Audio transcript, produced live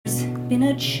been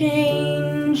a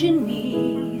change in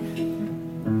me,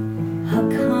 a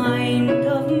kind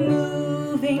of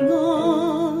moving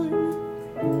on,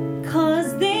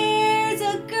 'cause there's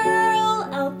a girl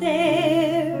out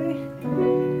there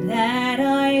that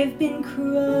I've been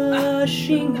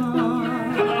crushing on.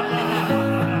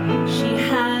 She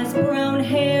has brown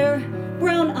hair,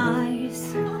 brown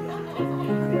eyes,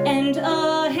 and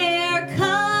a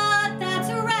haircut that's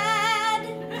red.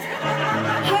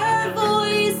 Her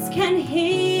voice can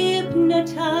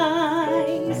hypnotize.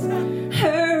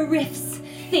 Her riffs,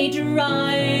 they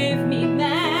drive me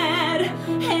mad.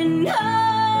 And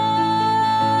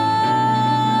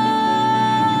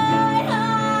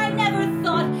I never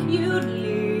thought you'd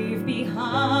leave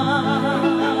behind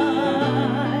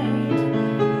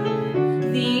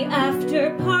the after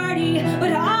party,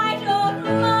 but I don't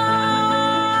mind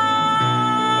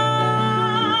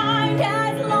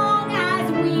as long as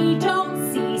we don't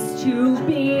cease to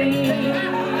be.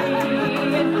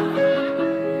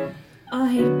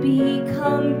 I'd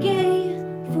become gay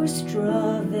for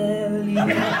Stravelli.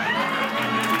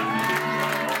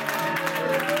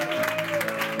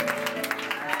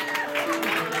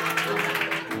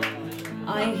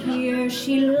 I hear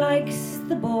she likes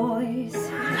the boys.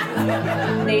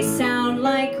 They sound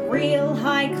like real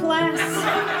high class.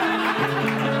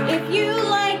 If you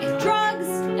like drugs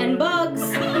and bugs,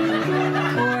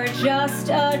 or just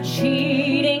a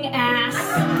cheating ass,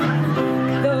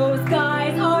 those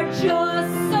guys are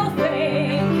just so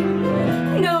fake.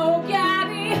 No,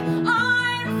 Gabby,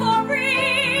 I'm for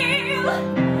real.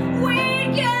 We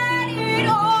get it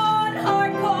on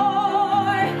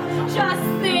hardcore. Just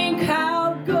think how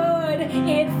good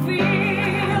it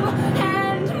feels.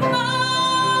 And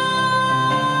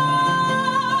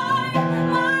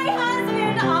my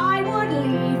husband I would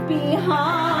leave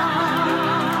behind.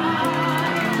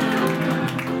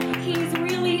 He's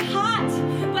really hot,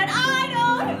 but I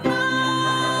don't mind.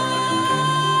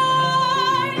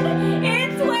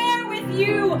 It's where with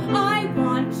you I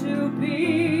want to be.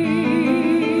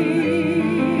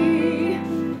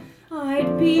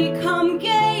 I'd become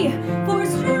gay for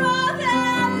Stravelli.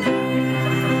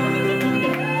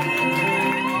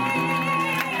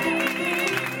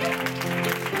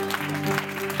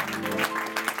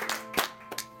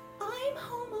 I'm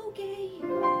homo gay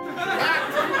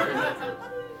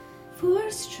for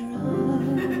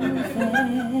Stravelli.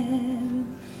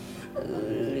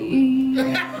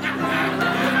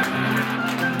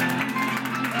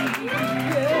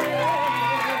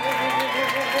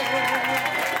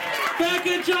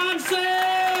 BECCA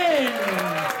Johnson!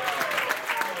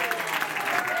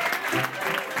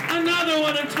 Another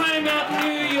one of Time Out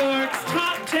New York's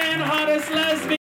top 10 hottest lesbians.